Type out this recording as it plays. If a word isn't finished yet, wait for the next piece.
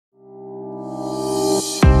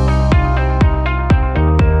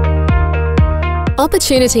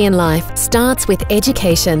Opportunity in life starts with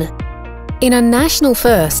education. In a national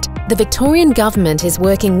first, the Victorian Government is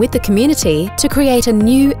working with the community to create a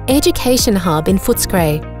new education hub in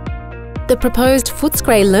Footscray. The proposed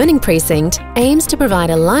Footscray Learning Precinct aims to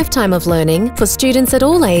provide a lifetime of learning for students at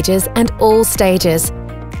all ages and all stages.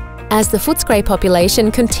 As the Footscray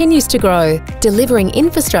population continues to grow, delivering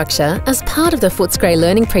infrastructure as part of the Footscray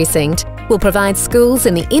Learning Precinct will provide schools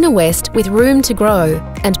in the inner west with room to grow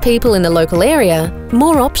and people in the local area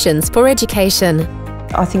more options for education.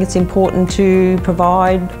 I think it's important to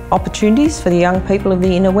provide opportunities for the young people of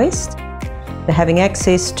the inner west. They're having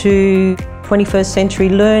access to 21st century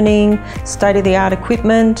learning, state-of-the-art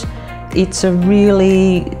equipment. It's a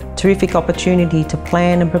really terrific opportunity to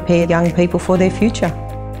plan and prepare young people for their future.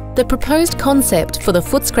 The proposed concept for the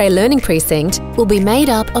Footscray Learning Precinct will be made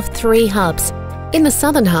up of 3 hubs. In the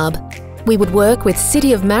southern hub, we would work with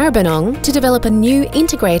City of Maribyrnong to develop a new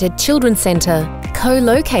integrated children's centre,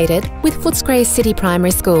 co-located with Footscray City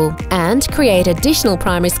Primary School, and create additional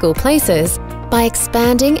primary school places by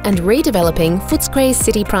expanding and redeveloping Footscray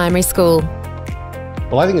City Primary School.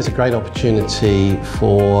 Well, I think it's a great opportunity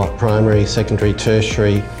for primary, secondary,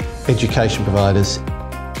 tertiary education providers.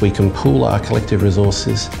 We can pool our collective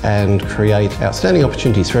resources and create outstanding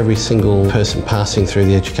opportunities for every single person passing through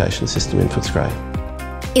the education system in Footscray.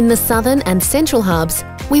 In the southern and central hubs,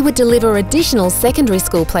 we would deliver additional secondary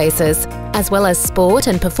school places, as well as sport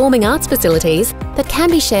and performing arts facilities that can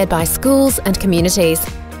be shared by schools and communities.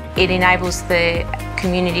 It enables the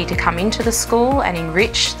community to come into the school and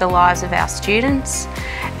enrich the lives of our students,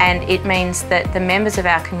 and it means that the members of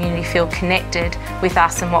our community feel connected with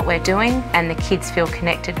us and what we're doing, and the kids feel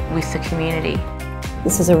connected with the community.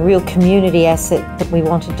 This is a real community asset that we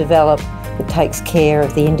want to develop that takes care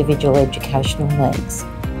of the individual educational needs.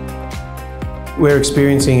 We're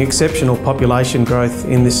experiencing exceptional population growth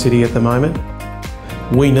in this city at the moment.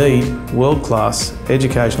 We need world-class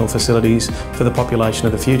educational facilities for the population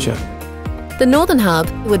of the future. The Northern Hub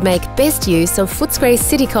would make best use of Footscray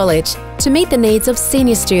City College to meet the needs of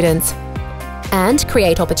senior students and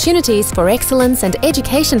create opportunities for excellence and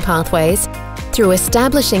education pathways through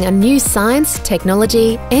establishing a new science,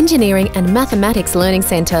 technology, engineering and mathematics learning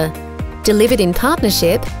centre, delivered in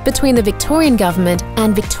partnership between the Victorian Government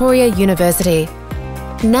and Victoria University.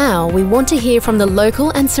 Now we want to hear from the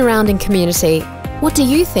local and surrounding community. What do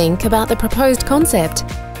you think about the proposed concept?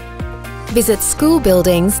 Visit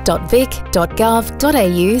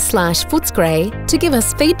schoolbuildings.vic.gov.au/Footscray to give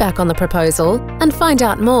us feedback on the proposal and find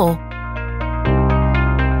out more.